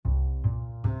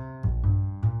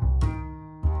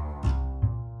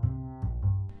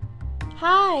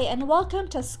Hi, and welcome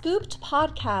to Scooped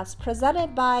Podcast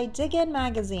presented by Dig In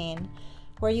Magazine,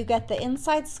 where you get the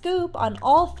inside scoop on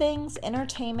all things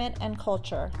entertainment and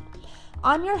culture.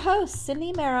 I'm your host,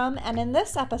 Cindy Merrim, and in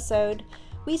this episode,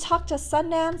 we talk to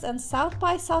Sundance and South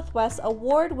by Southwest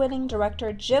award-winning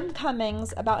director Jim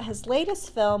Cummings about his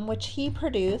latest film, which he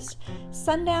produced,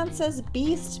 Sundance's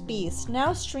Beast,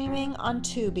 now streaming on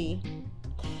Tubi.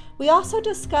 We also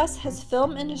discuss his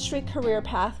film industry career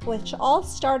path, which all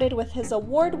started with his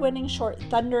award-winning short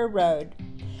Thunder Road.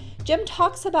 Jim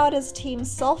talks about his team's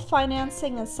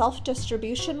self-financing and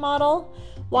self-distribution model,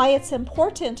 why it's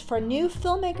important for new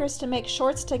filmmakers to make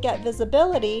shorts to get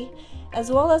visibility, as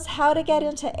well as how to get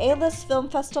into A-list film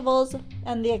festivals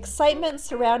and the excitement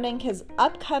surrounding his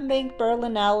upcoming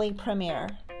Berlinale premiere.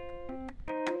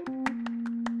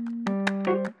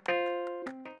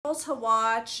 To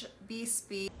watch Beast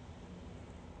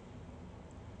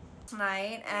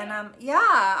tonight, and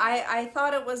I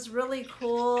thought it was really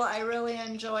cool. I really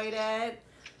enjoyed it.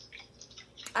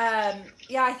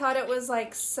 I thought it was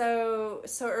like so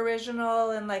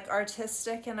original and like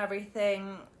artistic and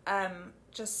everything.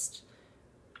 Just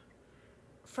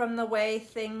from the way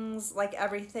things, like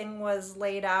everything was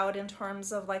laid out in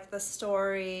terms of like the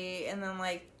story and then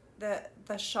like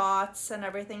the shots and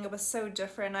everything, it was so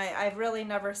different. I've really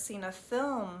never seen a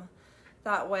film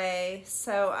that way.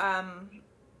 So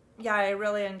I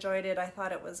really enjoyed it. I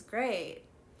thought it was great.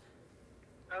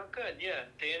 Oh, good. Yeah,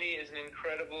 Danny is an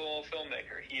incredible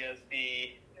filmmaker. He has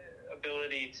the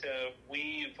ability to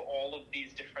weave all of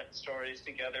these different stories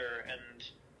together, and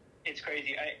it's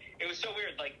crazy. It was so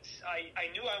weird. Like,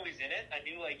 I knew I was in it. I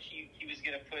knew, like, he was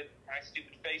going to put my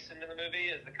stupid face into the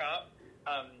movie as the cop.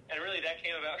 And really that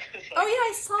came about because, like,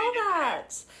 I saw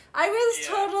that. I was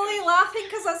totally laughing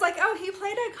because I was like, oh, he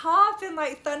played a cop in,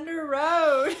 like, Thunder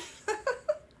Road.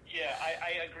 Yeah,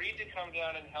 I agreed to come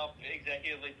down and help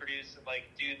executively produce and, like,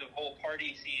 do the whole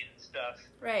party scene stuff.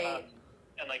 Right.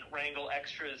 And, like, wrangle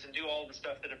extras and do all the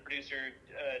stuff that a producer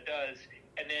does.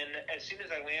 And then as soon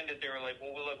as I landed, they were like,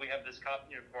 well, look, we have this cop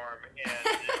uniform, and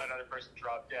another person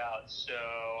dropped out, so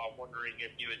I'm wondering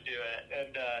if you would do it.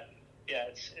 And,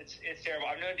 it's terrible.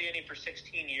 I've known Danny for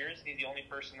 16 years, and he's the only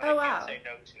person that I can't say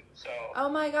no to. So, oh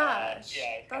my gosh,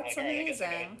 that's like,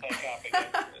 amazing.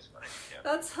 Yeah.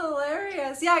 That's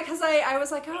hilarious. Yeah, because I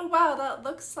was like, oh wow, that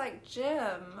looks like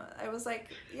Jim. I was like,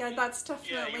 yeah, that's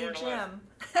definitely Jim.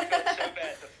 I felt so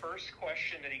bad. The first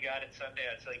question that he got at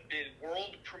Sundance, like the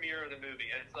world premiere of the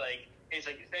movie, and he's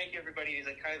like, thank you everybody. He's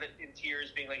like kind of in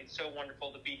tears, being like, it's so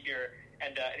wonderful to be here.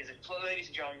 And he's like, ladies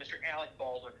and gentlemen, Mr. Alec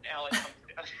Baldwin. And Alec comes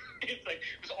down. It's like,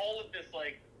 it was all of this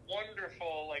like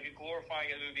wonderful, like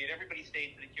glorifying of the movie, and everybody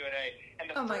stayed for the Q&A. And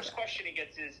the first question he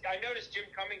gets is, I noticed Jim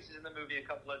Cummings is in the movie a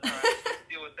couple of times. To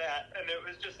deal with that, and it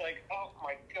was just like, oh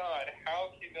my god, how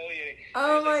humiliating.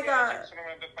 Oh my god. It's one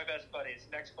of my best buddies.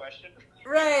 Next question.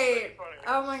 Right.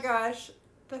 Oh my gosh,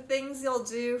 the things you'll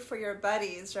do for your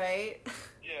buddies, right?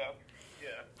 Yeah.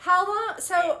 How long?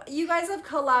 So you guys have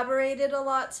collaborated a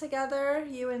lot together,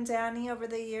 you and Danny, over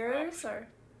the years, or?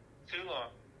 Too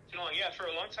long. Yeah, for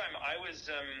a long time, I was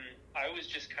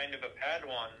just kind of a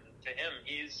Padawan to him.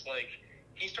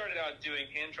 He started out doing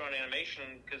hand-drawn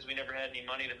animation because we never had any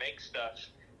money to make stuff,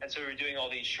 and so we were doing all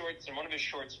these shorts. And one of his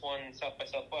shorts won South by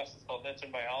Southwest. It's called That's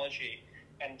in Biology,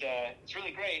 and it's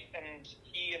really great. And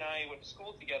he and I went to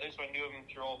school together, so I knew him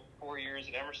through all 4 years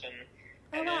at Emerson.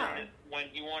 And then when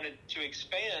he wanted to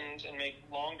expand and make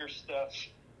longer stuff,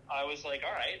 I was like,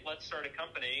 all right, let's start a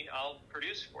company. I'll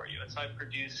produce for you. And so I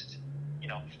produced,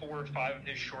 4 or 5 of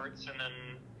his shorts, and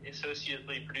then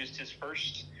associately produced his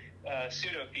first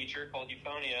pseudo feature called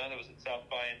Euphonia that was at South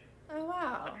by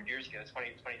 100 years ago,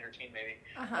 2013 maybe.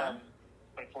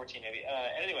 2014 maybe.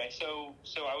 Anyway, so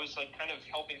I was like kind of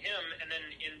helping him, and then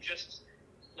in just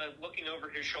like looking over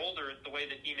his shoulder at the way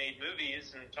that he made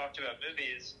movies and talked about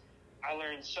movies, I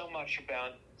learned so much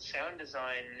about sound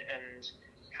design and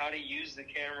how to use the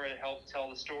camera to help tell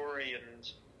the story, and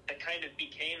that kind of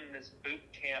became this boot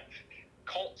camp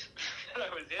cult that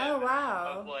I was in. Oh,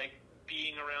 wow. Of like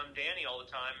being around Danny all the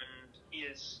time, and he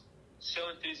is so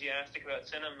enthusiastic about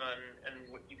cinema and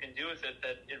what you can do with it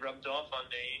that it rubbed off on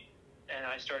me, and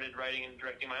I started writing and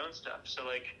directing my own stuff. So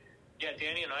like, yeah,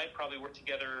 Danny and I probably worked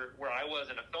together where I was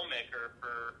in a filmmaker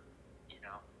for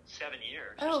 7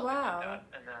 years. Oh, wow. Like that.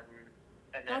 And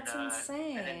then that's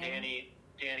insane. And then Danny,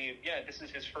 this is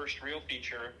his first real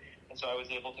feature, and so I was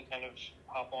able to kind of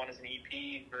hop on as an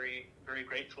EP very, very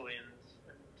gratefully and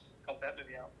help that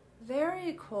movie out.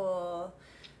 Very cool.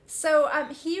 So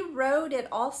he wrote it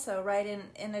also, right?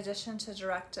 In addition to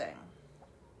directing.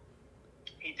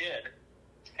 He did,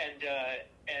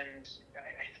 and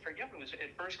forget what it was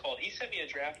at first called. He sent me a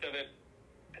draft of it.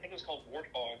 I think it was called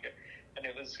Warthog, and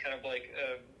it was kind of like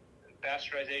a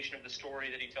bastardization of the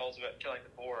story that he tells about killing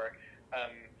the boar,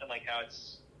 and like how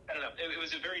it's, I don't know. It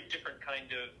was a very different kind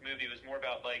of movie. It was more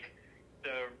about like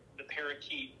the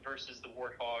parakeet versus the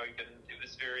warthog, and it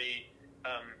was very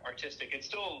artistic. It's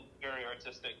still very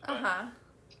artistic. But,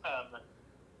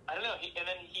 I don't know. And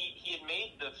then he had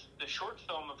made the short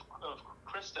film of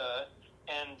Krista,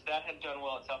 and that had done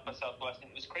well at South by Southwest. And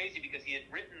it was crazy because he had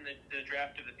written the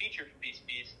draft of the feature for Beast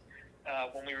Beast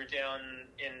when we were down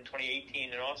in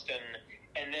 2018 in Austin,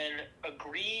 and then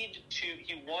agreed to.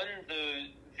 He won the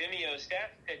Vimeo Staff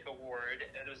Pick Award,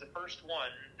 and it was the first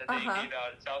one that they gave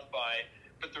out at South by.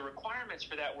 But the requirements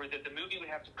for that were that the movie would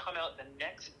have to come out the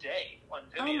next day on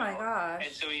Vimeo. Oh my gosh!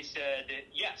 And so he said,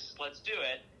 "Yes, let's do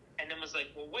it." And then was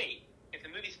like, "Well, wait. If the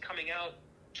movie's coming out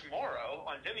tomorrow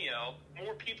on Vimeo,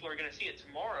 more people are going to see it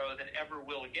tomorrow than ever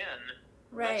will again.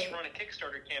 Right. Let's run a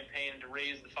Kickstarter campaign to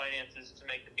raise the finances to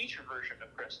make the feature version of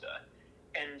Krista."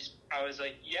 And I was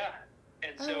like, "Yeah."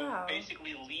 And so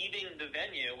basically leaving the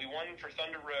venue, we won for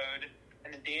Thunder Road,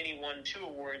 and then Danny won 2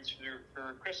 awards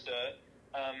for Krista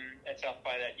at South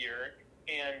by that year.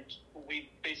 And we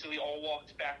basically all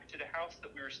walked back to the house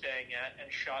that we were staying at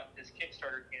and shot this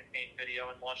Kickstarter campaign video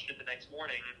and launched it the next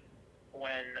morning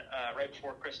when right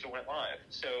before Krista went live.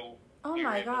 So oh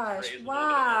my gosh,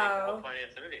 wow.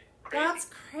 Crazy. That's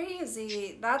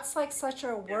crazy. That's like such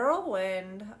a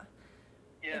whirlwind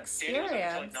experience. Danny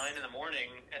was up until like 9 in the morning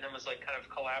and then was like kind of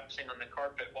collapsing on the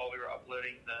carpet while we were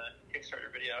uploading the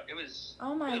Kickstarter video. It was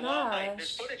gosh.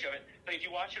 There's footage of it, but if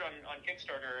you watch it on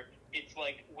Kickstarter, it's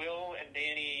like Will and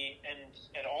Danny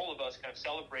and all of us kind of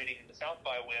celebrating the South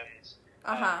by wins.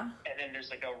 And then there's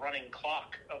like a running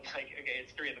clock of like, okay,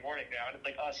 it's 3 in the morning now, and it's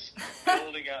like us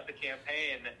building out the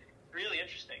campaign. Really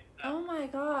interesting. Oh my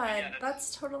god,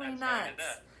 that's totally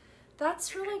nuts.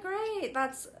 That's really great.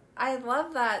 I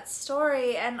love that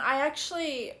story, and I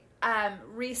actually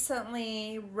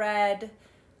recently read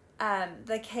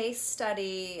the case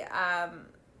study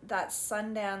that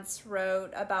Sundance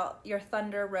wrote about your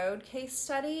Thunder Road case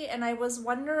study, and I was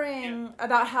wondering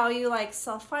about how you like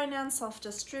self-financed,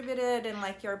 self-distributed, and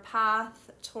like your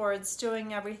path towards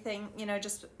doing everything,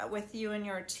 just with you and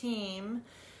your team,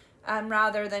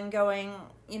 rather than going,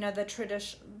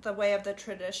 the way of the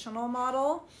traditional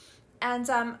model. And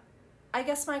I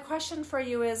guess my question for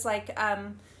you is like,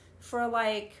 for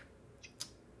like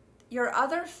your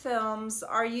other films,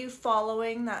 are you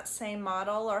following that same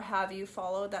model, or have you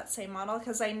followed that same model?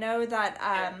 Because I know that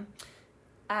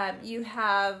you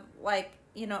have like,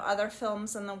 other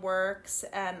films in the works,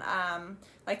 and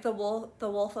like the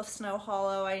Wolf of Snow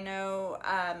Hollow. I know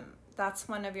that's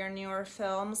one of your newer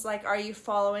films. Like,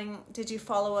 did you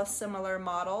follow a similar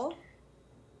model?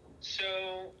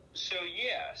 So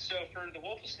for The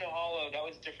Wolf of Snow Hollow, that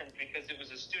was different because it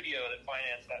was a studio that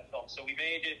financed that film. So we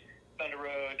made Thunder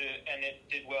Road, and it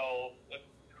did well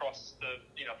across the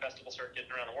festival circuit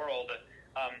and around the world.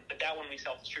 But that one we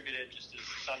self-distributed just as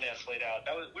Sundance laid out.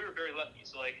 We were very lucky.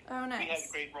 So like, nice. We had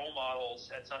great role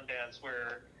models at Sundance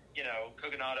where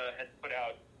Kogonada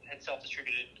had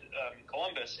self-distributed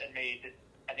Columbus and made,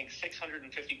 I think, $650,000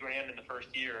 in the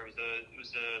first year. It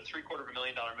was a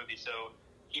 $750,000 movie. So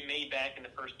he made back in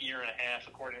the first year and a half,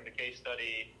 according to the case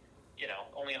study,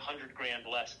 only $100,000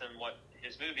 less than what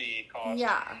his movie cost.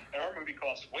 Yeah. And our movie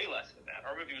cost way less than that.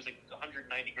 Our movie was like $190,000,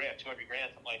 $200,000,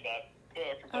 something like that.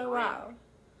 Oh wow.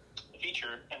 The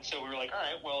feature. And so we were like, all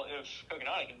right, well, if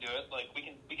Kogonada can do it, like we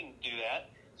can do that.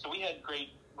 So we had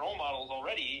great role models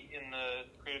already in the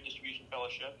Creative Distribution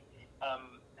Fellowship.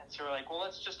 And so we're like, well,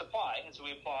 let's just apply. And so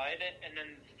we applied, and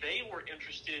then they were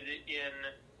interested in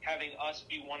having us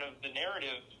be one of the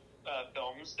narrative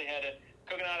films. They had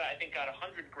Kogonada, I think, got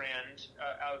 $100,000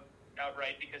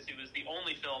 outright because it was the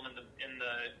only film in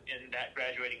that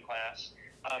graduating class.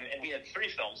 And we had 3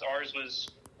 films. Ours was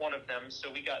one of them,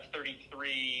 so we got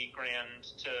 $33,000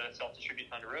 to self-distribute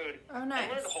Thunder Road. Oh, nice.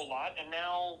 I learned a whole lot, and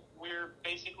now we're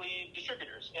basically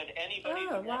distributors. And anybody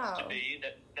who wants to be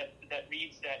that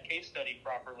reads that case study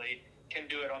properly can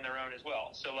do it on their own as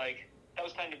well. So like, that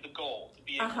was kind of the goal, to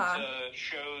be able to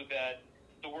show that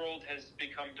the world has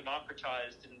become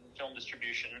democratized in film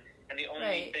distribution, and the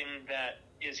only thing that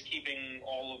is keeping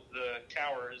all of the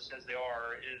towers as they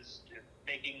are is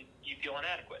making you feel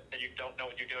inadequate, that you don't know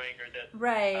what you're doing, or that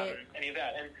any of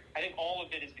that. And I think all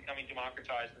of it is becoming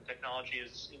democratized, and technology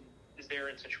is there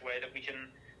in such a way that we can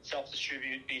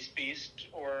self-distribute Beast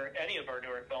or any of our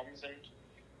newer films and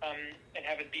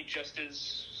have it be just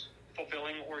as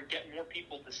fulfilling or get more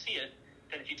people to see it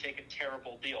than if you take a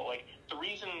terrible deal. Like, the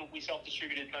reason we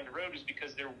self-distributed Thunder Road is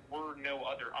because there were no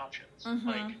other options. Mm-hmm.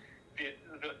 Like,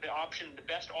 the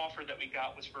best offer that we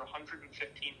got was for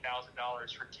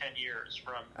 $115,000 for 10 years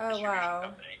from a distribution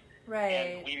company. Right.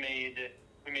 And we made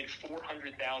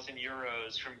 400,000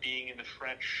 euros from being in the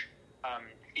French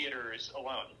theaters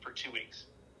alone for 2 weeks.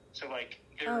 So, like,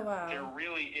 there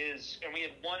really is, and we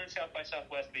had one South by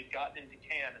Southwest. We'd gotten into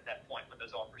Cannes at that point when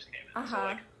those offers came in. So,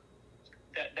 like,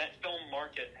 that film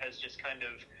market has just kind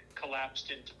of collapsed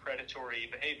into predatory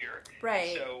behavior.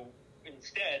 Right. So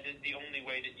instead, the only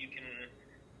way that you can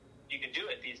do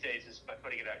it these days is by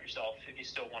putting it out yourself. If you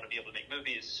still want to be able to make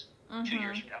movies 2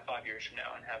 years from now, 5 years from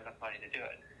now, and have enough money to do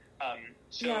it.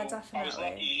 So yeah, definitely. I was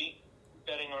lucky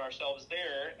betting on ourselves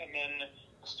there, and then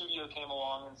the studio came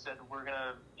along and said, we're going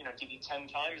to, give you 10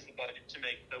 times the budget to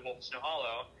make The Wolf of Snow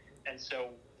Hollow. And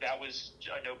so that was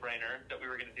a no-brainer that we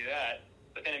were going to do that.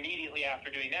 But then immediately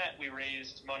after doing that, we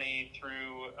raised money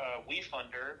through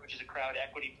WeFunder, which is a crowd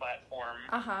equity platform,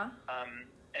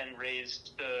 and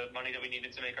raised the money that we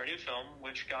needed to make our new film,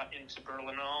 which got into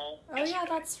Berlinale. Oh, yeah,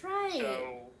 that's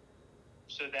right.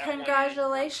 So that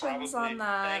congratulations on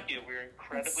that. Thank you. We're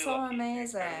incredibly It's so lucky.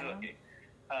 amazing. Lucky.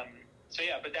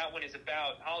 But that one is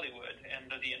about Hollywood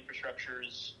and the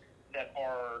infrastructures that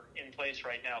are in place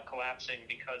right now collapsing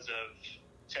because of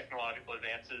technological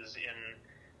advances in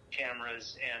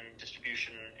cameras and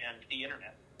distribution and the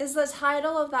internet. Is the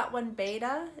title of that one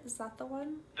Beta? Is that the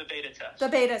one? The Beta Test. The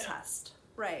Beta Test.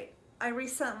 Right. I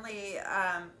recently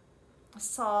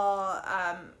saw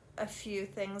a few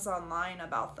things online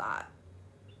about that.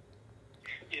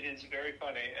 It is very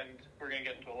funny, and we're going to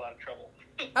get into a lot of trouble.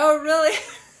 Oh, really?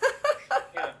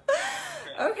 Yeah.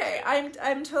 Okay,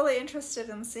 I'm totally interested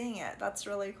in seeing it. That's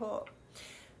really cool.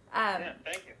 Yeah,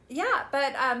 thank you. Yeah,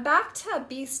 but back to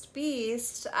Beast. Do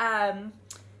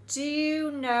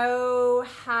you know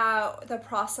what the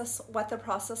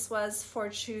process was for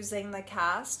choosing the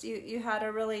cast? You had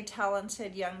a really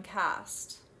talented young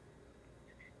cast.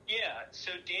 Yeah,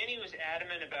 so Danny was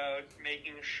adamant about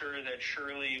making sure that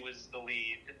Shirley was the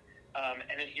lead,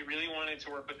 and then he really wanted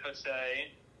to work with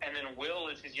Jose, and then Will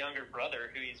is his younger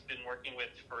brother, who he's been working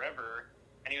with forever,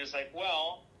 and he was like,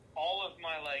 well, all of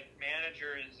my,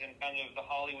 managers and kind of the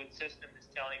Hollywood system is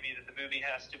telling me that the movie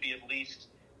has to be at least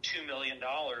 $2 million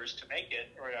to make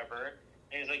it, or whatever,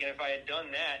 and he's like, if I had done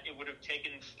that, it would have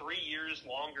taken 3 years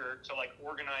longer to,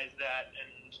 organize that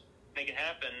and make it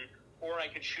happen, or I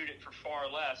could shoot it for far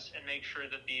less and make sure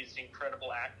that these incredible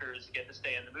actors get to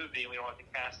stay in the movie, and we don't have to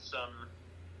cast some,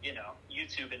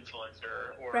 YouTube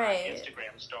influencer or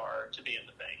Instagram star to be in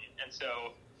the thing. And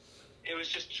so it was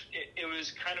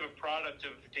kind of a product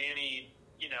of Danny,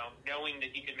 knowing that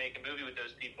he could make a movie with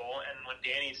those people. And when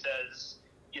Danny says,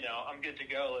 I'm good to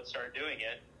go, let's start doing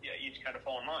it, you just kind of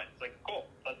fall in line. It's like, cool,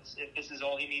 if this is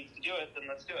all he needs to do it, then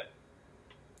let's do it.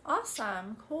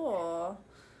 Awesome, cool.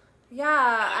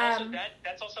 Yeah.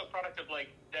 That's also a product of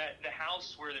the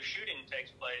house where the shooting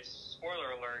takes place.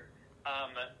 Spoiler alert.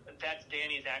 That's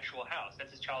Danny's actual house.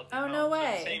 That's his childhood home. No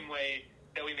way. So the same way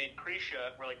that we made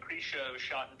Krisha, where Krisha was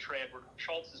shot in Trey Edward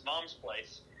Schultz's mom's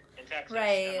place in Texas,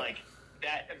 right? And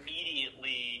that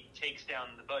immediately takes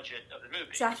down the budget of the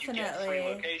movie. Definitely. You get 3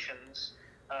 locations,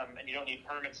 and you don't need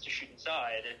permits to shoot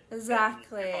inside.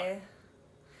 Exactly.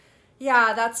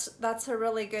 Yeah, that's a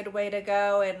really good way to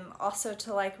go, and also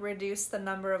to reduce the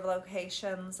number of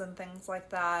locations and things like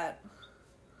that.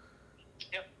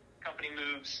 Yep, company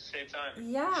moves, save time.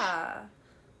 Yeah,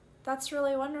 that's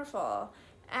really wonderful.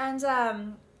 And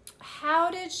how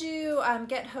did you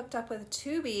get hooked up with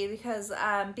Tubi? Because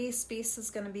Beast is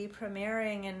going to be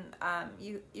premiering, and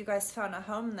you guys found a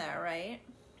home there, right?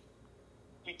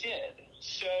 We did.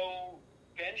 So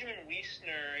Benjamin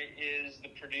Wiesner is the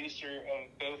producer of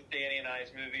both Danny and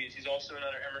I's movies. He's also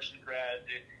another Emerson grad.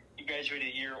 He graduated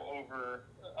a year over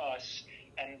us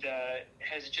and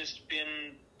has just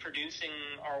been producing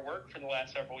our work for the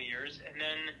last several years, and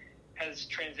then has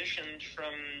transitioned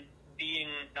from being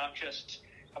not just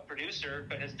a producer,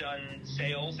 but has done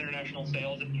international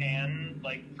sales at Cannes,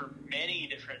 for many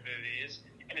different movies,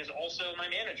 and is also my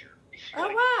manager. Oh,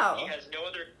 wow. He has no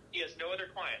other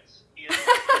clients. He is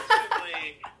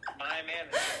exclusively my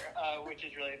manager, which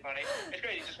is really funny. It's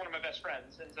great. He's just one of my best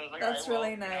friends, and so I was like, that's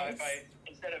really nice.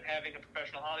 Instead of having a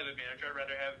professional Hollywood manager, I'd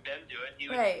rather have Ben do it. He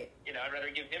would, I'd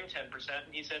rather give him 10%, and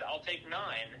he said, I'll take 9.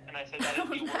 And I said, that is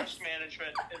the worst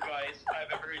management advice I've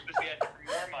ever heard. You're supposed to get for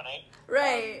more money.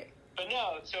 Right. But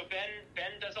no, so Ben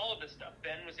does all of this stuff.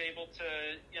 Ben was able to,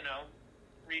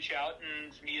 reach out and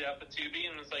meet up with Tubi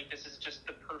and was like, this is just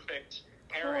the perfect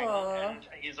pairing. Cool. And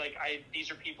he's like, these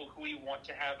are people who we want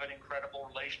to have an incredible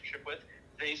relationship with.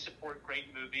 They support great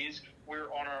movies. We're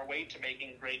on our way to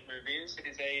making great movies. It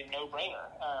is a no-brainer.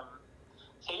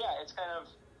 So yeah, it's kind of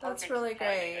that's perfect really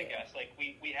timing, great. I guess. Like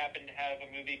we happen to have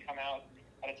a movie come out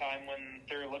at a time when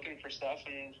they're looking for stuff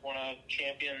and want to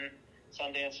champion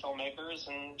Sundance filmmakers,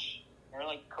 and we're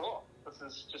like, cool. This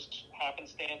is just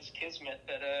happenstance, kismet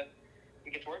that we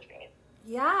get to work together.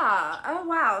 Yeah. Oh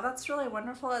wow, that's really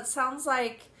wonderful. It sounds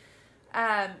like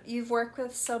you've worked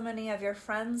with so many of your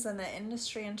friends in the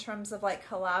industry in terms of like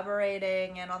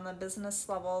collaborating and on the business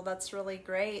level. That's really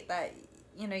great that,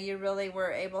 you know, you really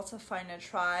were able to find a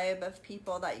tribe of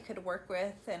people that you could work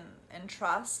with and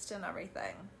trust and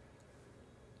everything.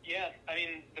 Yeah, I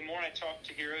mean, the more I talk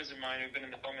to heroes of mine who've been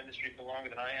in the film industry for longer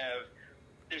than I have,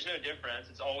 there's no difference.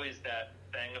 It's always that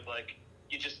thing of like,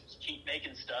 you just keep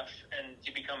making stuff and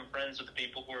you become friends with the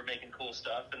people who are making cool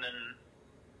stuff, and then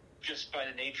just by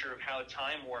the nature of how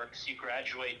time works, you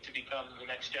graduate to become the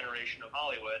next generation of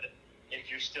Hollywood if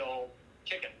you're still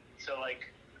kicking. So, like,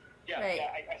 yeah, right.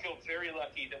 I feel very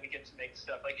lucky that we get to make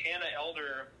stuff. Like Hannah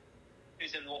Elder,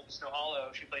 who's in Wolf of Snow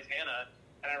Hollow, she plays Hannah,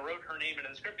 and I wrote her name into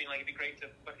the script being like, it'd be great to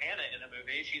put Hannah in a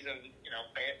movie. She's a, you know,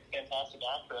 fantastic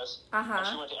actress. And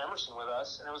she went to Emerson with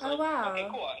us, and it was like, wow. Okay,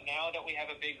 cool. Now that we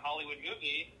have a big Hollywood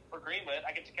movie for greenlit,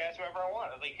 I get to cast whoever I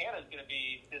want. I was like, Hannah's going to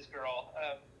be this girl.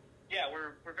 Yeah,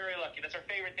 we're very lucky. That's our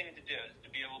favorite thing to do, is to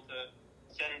be able to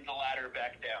send the ladder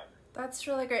back down. That's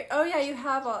really great. Oh yeah, you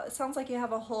have it sounds like you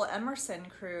have a whole Emerson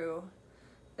crew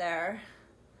there.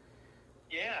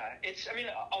 Yeah, I mean,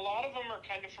 a lot of them are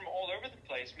kind of from all over the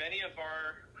place. Many of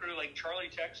our crew, like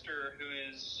Charlie Texter, who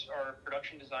is our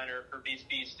production designer for Beast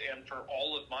and for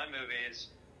all of my movies,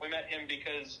 we met him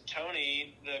because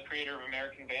Tony, the creator of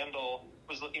American Vandal,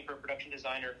 was looking for a production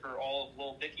designer for all of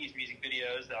Lil Dicky's music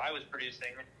videos that I was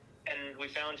producing. And we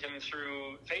found him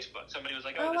through Facebook. Somebody was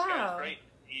like, oh, this guy's great.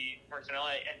 He works in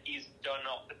LA, and he's done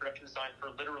all the production design for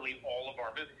literally all of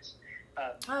our movies.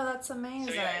 Oh, that's amazing.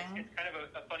 So yeah, it's kind of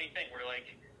a funny thing where, like,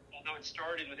 although it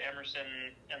started with Emerson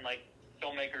and, like,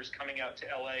 filmmakers coming out to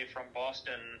LA from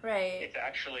Boston, right. It's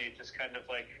actually just kind of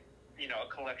like, you know,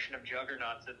 a collection of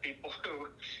juggernauts of people who,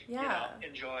 yeah. you know,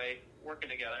 enjoy working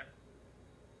together.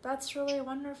 That's really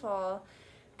wonderful.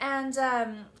 And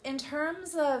in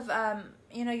terms of,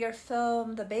 you know, your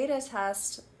film, The Beta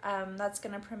Test, that's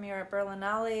going to premiere at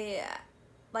Berlinale,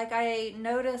 like I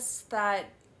noticed that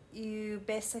you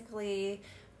basically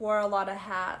wore a lot of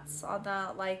hats on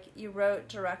that. Like you wrote,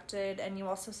 directed, and you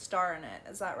also star in it.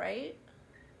 Is that right?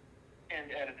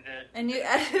 And edited it. And you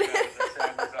edited it. The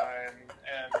sound design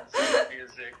and sound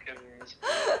music. And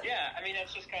yeah, I mean,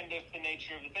 that's just kind of the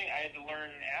nature of the thing. I had to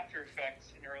learn After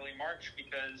Effects in early March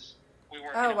because we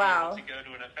weren't going to be able to go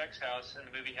to an effects house, and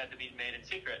the movie had to be made in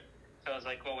secret. So I was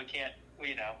like, well, we can't,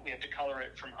 you know, we have to color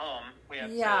it from home. We have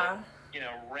to, you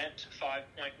know, rent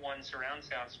 5.1 surround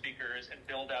sound speakers and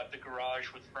build out the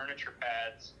garage with furniture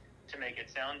pads to make it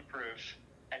soundproof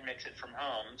and mix it from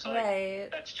home. So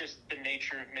like, that's just the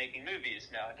nature of making movies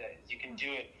nowadays. You can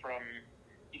do it from,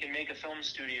 you can make a film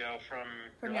studio from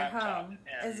your laptop. Home.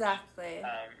 And, exactly.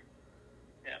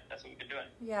 Yeah, that's what we've been doing.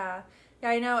 Yeah. Yeah,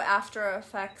 I know After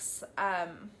Effects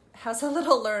has a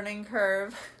little learning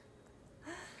curve.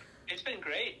 It's been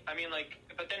great. I mean, like,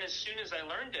 but then as soon as I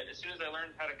learned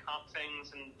how to comp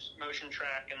things and motion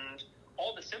track and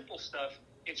all the simple stuff,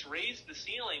 it's raised the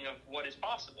ceiling of what is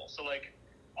possible. So, like,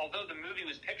 although the movie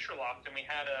was picture locked and we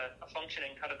had a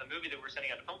functioning cut of the movie that we're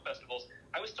sending out to film festivals,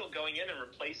 I was still going in and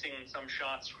replacing some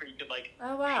shots where you could, like,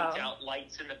 paint out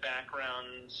lights in the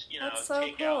background, you know,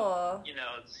 take out, you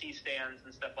know, C-stands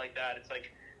and stuff like that. It's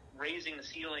like raising the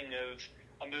ceiling of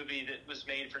a movie that was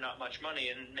made for not much money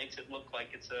and makes it look like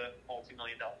it's a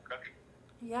multi-million-dollar production.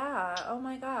 Yeah. Oh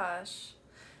my gosh,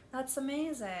 that's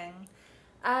amazing.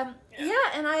 Yeah,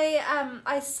 and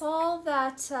I saw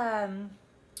that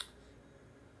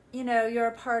you know, you're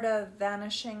a part of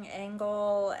Vanishing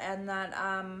Angle, and that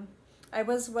I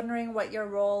was wondering what your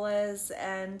role is,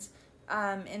 and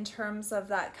in terms of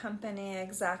that company,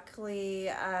 exactly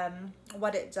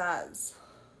what it does.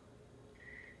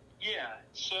 Yeah.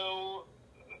 So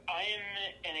I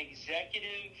am an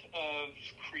executive of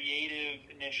creative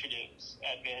initiatives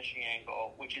at Vanishing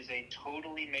Angle, which is a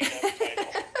totally made-up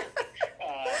title.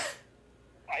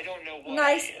 I don't know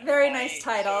what. Very nice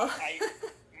title. So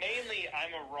mainly,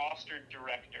 I'm a rostered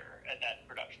director at that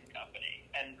production company,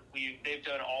 and they've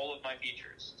done all of my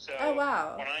features. So when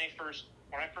I first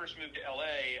moved to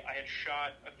LA, I had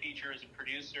shot a feature as a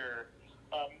producer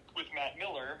with Matt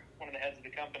Miller, one of the heads of the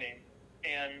company,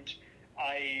 and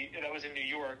that was in New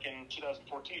York in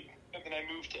 2014, and then I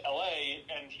moved to LA,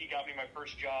 and he got me my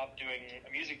first job doing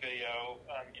a music video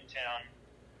in town,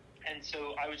 and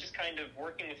so I was just kind of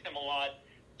working with him a lot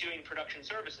doing production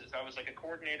services. I was like a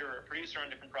coordinator or a producer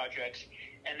on different projects,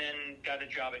 and then got a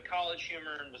job at College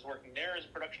Humor and was working there as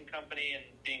a production company and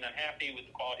being unhappy with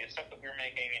the quality of stuff that we were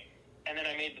making. And then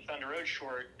I made the Thunder Road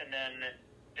short, and then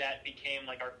that became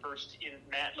like our first.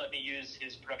 Matt let me use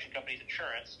his production company's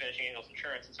insurance, Vanishing Angels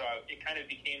Insurance, and so it kind of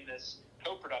became this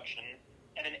co-production.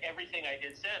 And then everything I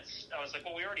did since, I was like,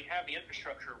 well, we already have the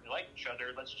infrastructure. We like each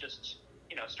other. Let's just,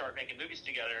 start making movies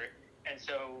together. And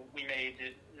so we made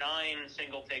 9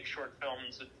 single-take short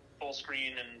films with full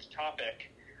screen and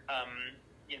topic,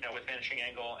 with Vanishing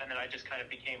Angle. And then I just kind of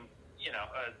became,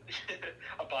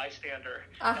 a bystander.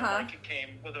 Uh-huh. And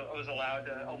I was allowed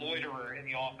a loiterer in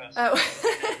the office. Oh.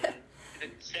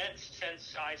 and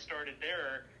since I started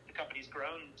there, the company's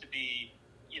grown to be,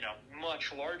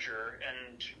 much larger.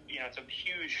 And, it's a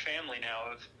huge family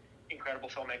now of incredible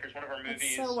filmmakers. One of our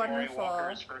movies, so Maury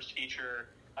Walker's first feature,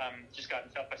 just got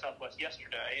in South by Southwest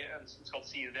yesterday. It's called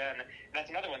See You Then. And that's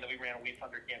another one that we ran a We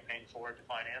Thunder campaign for to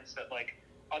finance that,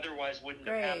 otherwise wouldn't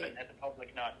have happened had the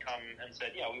public not come and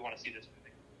said, yeah, we want to see this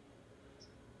movie.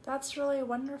 That's really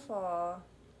wonderful.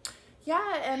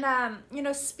 Yeah,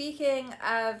 and, speaking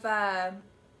of,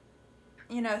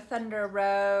 Thunder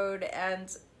Road,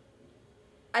 and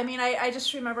I mean, I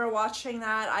just remember watching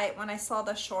that when I saw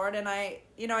the short, and I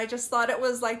just thought it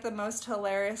was like the most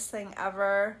hilarious thing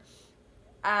ever,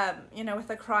 with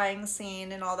the crying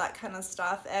scene and all that kind of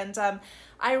stuff. And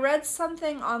I read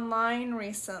something online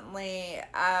recently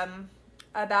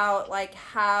about like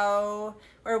how,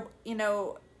 or,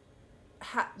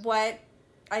 what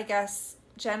I guess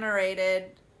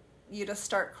generated you to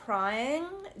start crying.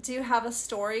 Do you have a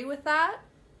story with that?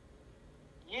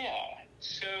 Yeah.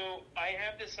 So I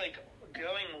have this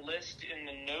going list in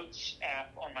the Notes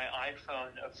app on my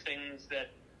iPhone of things that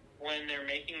when they're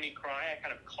making me cry, I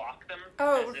kind of clock them.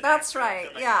 Oh, that's right.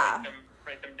 Yeah.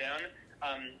 Write them down.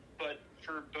 But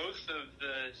for both of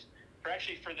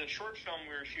for the short film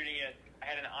we were shooting it, I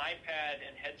had an iPad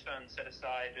and headphones set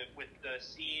aside with the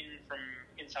scene from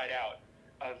Inside Out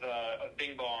of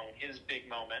Bing Bong, his big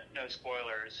moment. No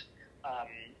spoilers.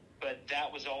 But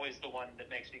that was always the one that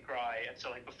makes me cry. And so,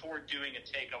 before doing a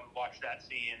take, I would watch that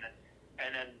scene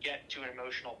and then get to an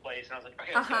emotional place. And I was like,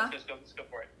 okay, let's go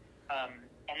for it.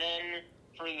 And then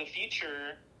for the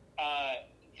feature,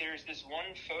 there's this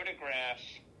one photograph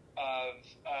of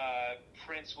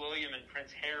Prince William and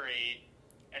Prince Harry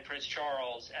and Prince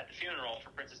Charles at the funeral for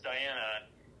Princess Diana.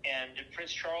 And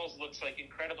Prince Charles looks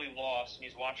incredibly lost, and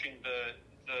he's watching the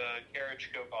carriage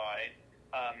go by,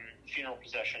 funeral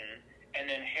procession. And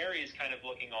then Harry is kind of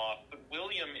looking off, but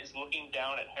William is looking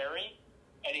down at Harry,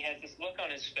 and he has this look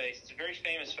on his face. It's a very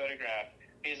famous photograph.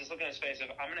 He has this look on his face of,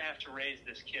 I'm going to have to raise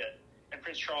this kid. And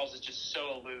Prince Charles is just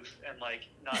so aloof and,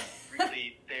 not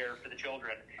really there for the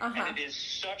children. Uh-huh. And it is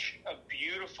such a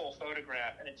beautiful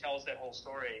photograph, and it tells that whole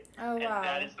story. Oh, and wow.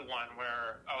 that is the one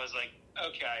where I was like,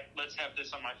 okay, let's have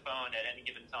this on my phone at any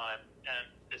given time, and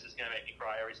this is going to make me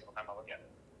cry every single time I look at it.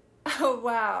 Oh,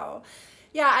 wow.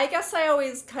 Yeah, I guess I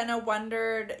always kind of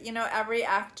wondered, every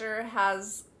actor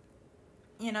has,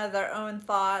 their own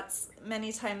thoughts,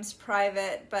 many times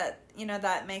private, but,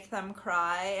 that make them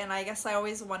cry. And I guess I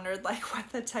always wondered, what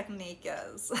the technique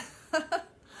is.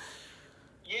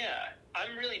 Yeah,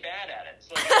 I'm really bad at it.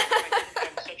 So, I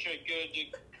have such a good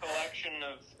collection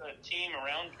of a team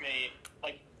around me.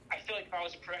 I feel like if I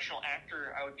was a professional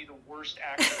actor, I would be the worst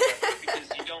actor ever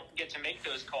because you don't get to make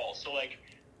those calls. So,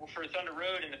 for Thunder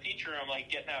Road in the feature, I'm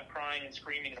getting out crying and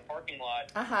screaming in a parking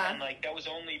lot. Uh-huh. And that was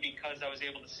only because I was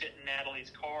able to sit in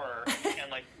Natalie's car and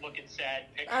look at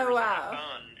sad pictures oh, on wow. my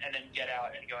phone and then get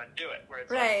out and go and do it. Where it's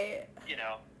right.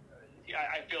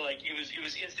 I feel like it was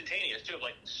instantaneous too.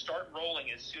 Start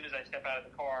rolling as soon as I step out of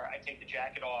the car, I take the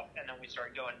jacket off, and then we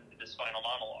start going into this final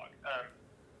monologue.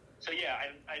 So yeah,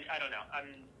 I don't know.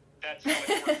 That's how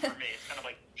it worked for me. It's kind of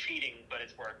cheating, but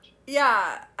it's worked.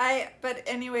 Yeah, but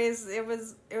anyways, it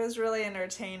was really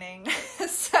entertaining.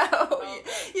 So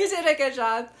you did a good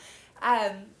job.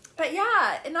 But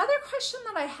yeah, another question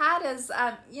that I had is,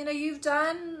 you've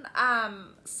done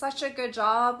such a good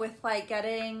job with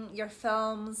getting your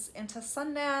films into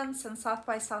Sundance and South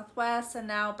by Southwest and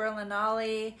now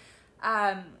Berlinale.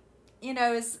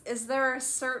 Is there a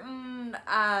certain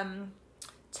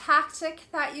tactic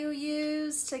that you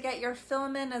use to get your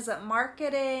film in? Is it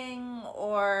marketing,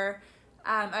 or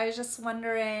I was just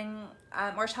wondering,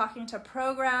 or talking to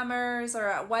programmers, or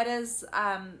what is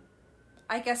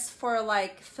I guess for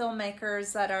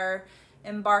filmmakers that are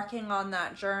embarking on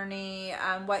that journey,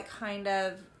 what kind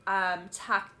of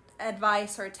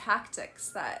advice or tactics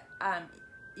that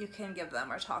you can give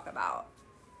them or talk about?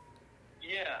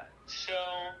 Yeah, so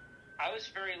I was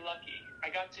very lucky. I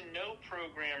got to know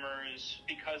programmers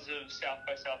because of South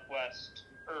by Southwest,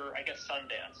 or I guess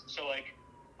Sundance. So like,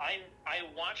 I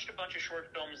watched a bunch of short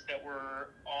films that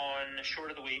were on Short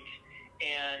of the Week,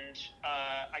 and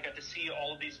I got to see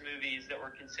all of these movies that were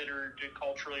considered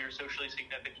culturally or socially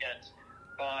significant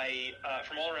by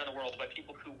from all around the world by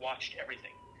people who watched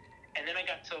everything. And then I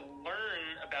got to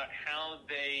learn about how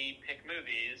they pick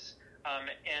movies,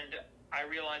 and I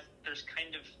realized there's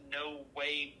kind of no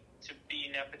way to be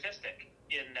nepotistic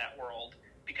in that world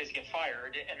because you get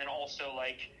fired, and then also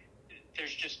like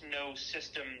there's just no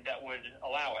system that would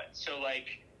allow it. So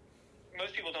like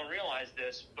most people don't realize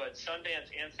this, but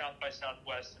Sundance and South by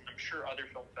Southwest, and I'm sure other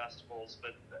film festivals,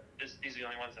 but these are the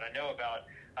only ones that I know about,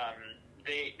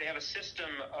 they have a system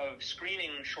of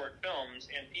screening short films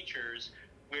and features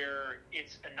where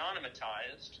it's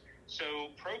anonymized.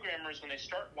 So programmers, when they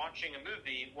start watching a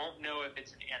movie, won't know if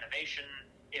it's an animation,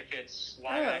 if it's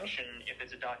live action, if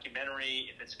it's a documentary,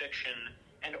 if it's fiction,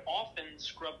 and often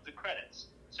scrub the credits.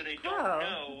 So they don't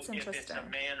know if it's a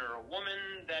man or a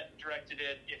woman that directed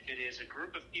it, if it is a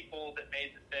group of people that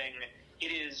made the thing.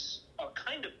 It is a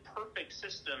kind of perfect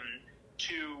system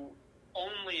to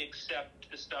only accept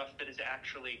the stuff that is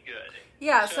actually good.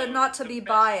 Yeah, so not to be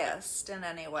biased in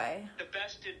any way. The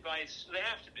best advice, they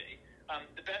have to be.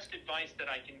 The best advice that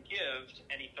I can give to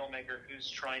any filmmaker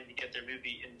who's trying to get their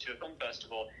movie into a film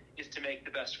festival is to make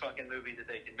the best fucking movie that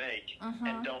they can make,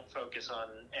 and don't focus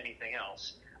on anything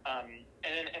else.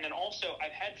 And then also,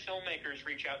 I've had filmmakers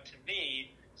reach out to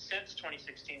me since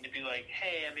 2016 to be like,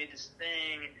 hey, I made this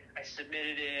thing, I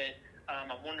submitted it,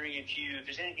 I'm wondering if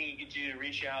there's anything you could do to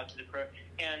reach out to the pro,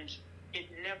 and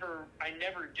I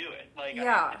never do it. Like, I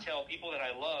have to tell people that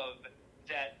I love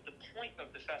that the point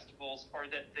of the festivals are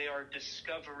that they are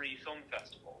discovery film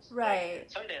festivals. Right.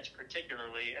 Like Sundance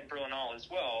particularly, and Berlinale as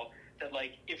well, that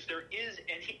like if there is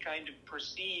any kind of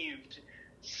perceived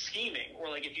scheming, or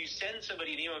like if you send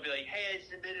somebody an email and be like, hey, I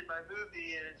submitted my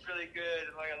movie and it's really good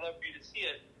and like I'd love for you to see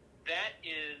it, that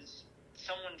is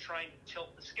someone trying to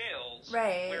tilt the scales.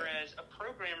 Right. Whereas a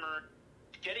programmer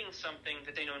getting something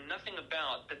that they know nothing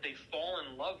about, that they fall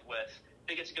in love with,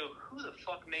 they get to go, who the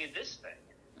fuck made this thing?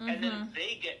 And then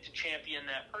they get to champion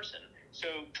that person.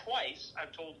 So twice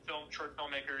I've told short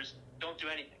filmmakers, don't do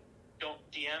anything. Don't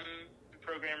DM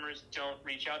programmers, don't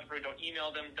reach out to them, don't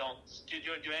email them, don't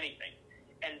do anything.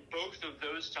 And both of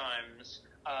those times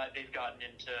they've gotten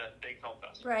into big film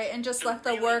festivals. Right, and just so let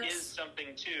the work work... is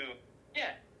something too.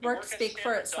 Yeah. Work speak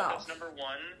for itself. That's number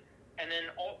one. And then,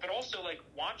 but also like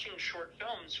watching short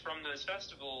films from those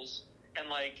festivals and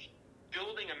like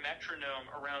building a metronome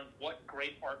around what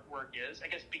great artwork is. I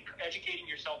guess educating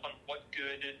yourself on what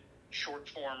good short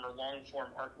form or long form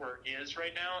artwork is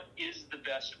right now is the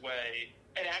best way,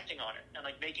 and acting on it and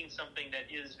like making something that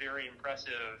is very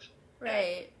impressive,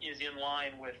 right, is in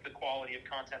line with the quality of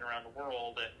content around the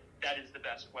world. That is the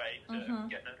best way to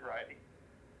get notoriety.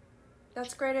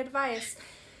 That's great advice.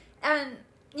 And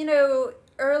you know,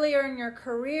 earlier in your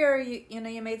career,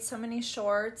 you made so many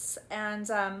shorts, and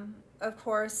of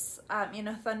course,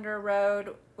 Thunder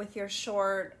Road with your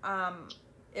short,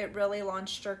 it really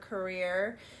launched your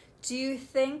career. Do you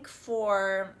think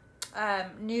for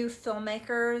new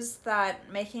filmmakers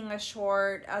that making a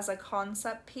short as a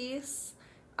concept piece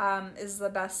is the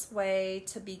best way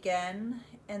to begin,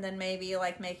 and then maybe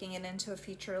like making it into a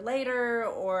feature later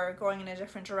or going in a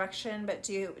different direction? But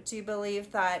do you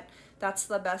believe that that's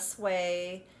the best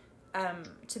way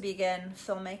to begin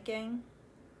filmmaking?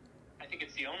 I think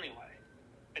it's the only way.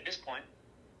 At this point,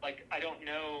 like, I don't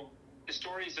know the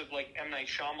stories of like M. Night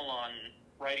Shyamalan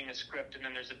writing a script and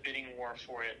then there's a bidding war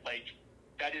for it. Like,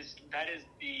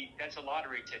 that's a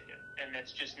lottery ticket, and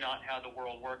that's just not how the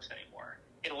world works anymore.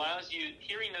 It allows you,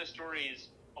 hearing those stories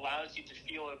allows you to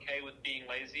feel okay with being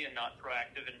lazy and not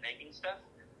proactive in making stuff,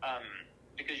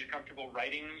 because you're comfortable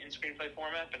writing in screenplay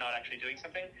format but not actually doing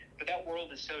something. But that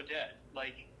world is so dead.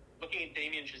 Like, looking at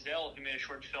Damien Chazelle, who made a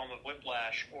short film of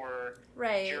Whiplash, or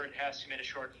Jared Hess, who made a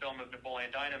short film of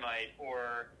Napoleon Dynamite,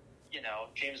 or,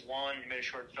 James Wan, who made a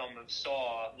short film of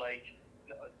Saw, like,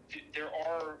 there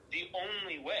are the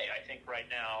only way, I think, right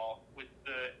now, with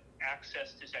the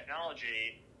access to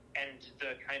technology and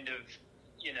the kind of,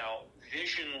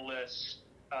 visionless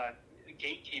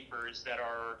gatekeepers that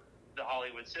are the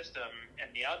Hollywood system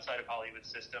and the outside of Hollywood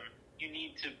system, you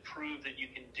need to prove that you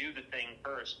can do the thing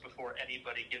first before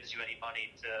anybody gives you any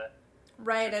money to...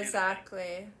 Right,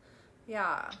 exactly.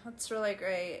 Yeah, that's really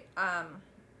great.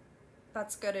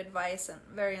 That's good advice and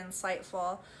very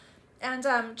insightful. And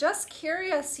just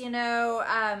curious,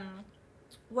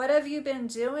 what have you been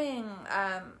doing,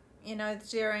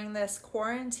 during this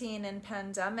quarantine and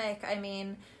pandemic? I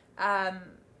mean,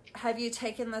 Have you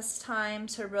taken this time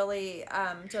to really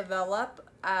develop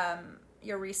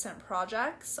your recent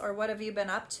projects, or what have you been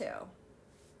up to?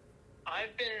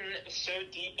 I've been so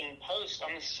deep in post.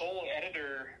 I'm the sole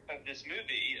editor of this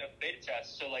movie, of Beta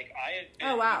Test. So, like, I had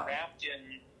been wrapped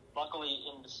in, luckily,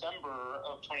 in December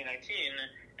of 2019.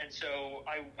 And so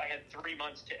I had 3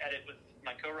 months to edit with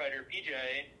my co-director, PJ.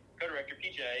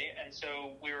 And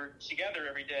so we were together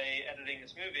every day editing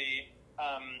this movie.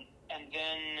 And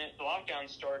then the lockdown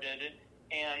started,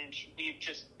 and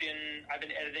I've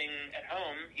been editing at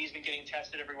home. He's been getting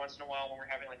tested every once in a while when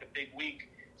we're having, like, a big week.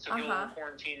 So he'll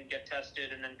quarantine, get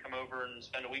tested, and then come over and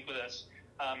spend a week with us.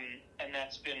 And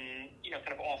that's been,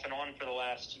 kind of off and on for the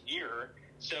last year.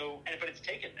 So, but it's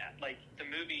taken that. Like, the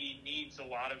movie needs a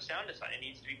lot of sound design. It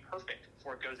needs to be perfect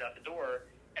before it goes out the door.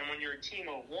 And when you're a team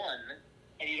of one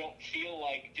and you don't feel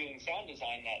like doing sound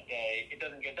design that day, it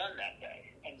doesn't get done that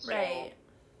day. And so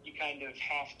you kind of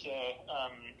have to,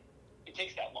 it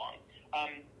takes that long.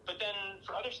 But then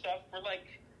for other stuff, I'm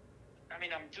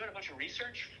doing a bunch of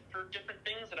research for different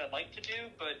things that I'd like to do,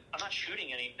 but I'm not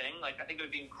shooting anything. Like, I think it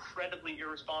would be incredibly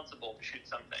irresponsible to shoot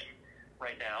something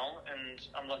right now, and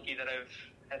I'm lucky that I've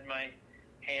had my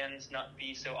hands not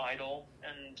be so idle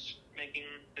and making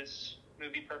this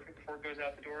movie perfect before it goes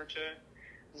out the door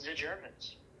to the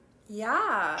Germans.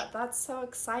 Yeah, that's so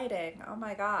exciting. Oh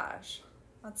my gosh.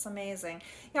 That's amazing.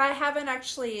 Yeah, I haven't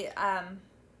actually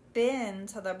been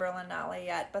to the Berlinale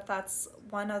yet, but that's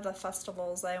one of the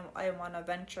festivals I want to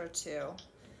venture to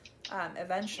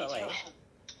eventually.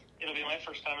 It'll be my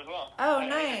first time as well. Oh,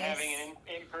 nice. I'm having an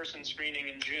in-person screening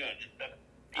in June.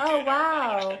 Oh,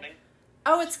 wow.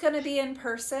 Oh, it's going to be in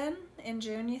person in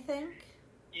June, you think?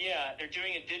 Yeah, they're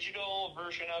doing a digital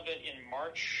version of it in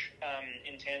March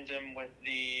in tandem with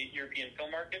the European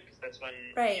film market, because that's when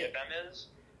EFM is.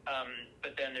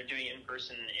 But then they're doing it in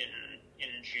person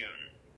in June.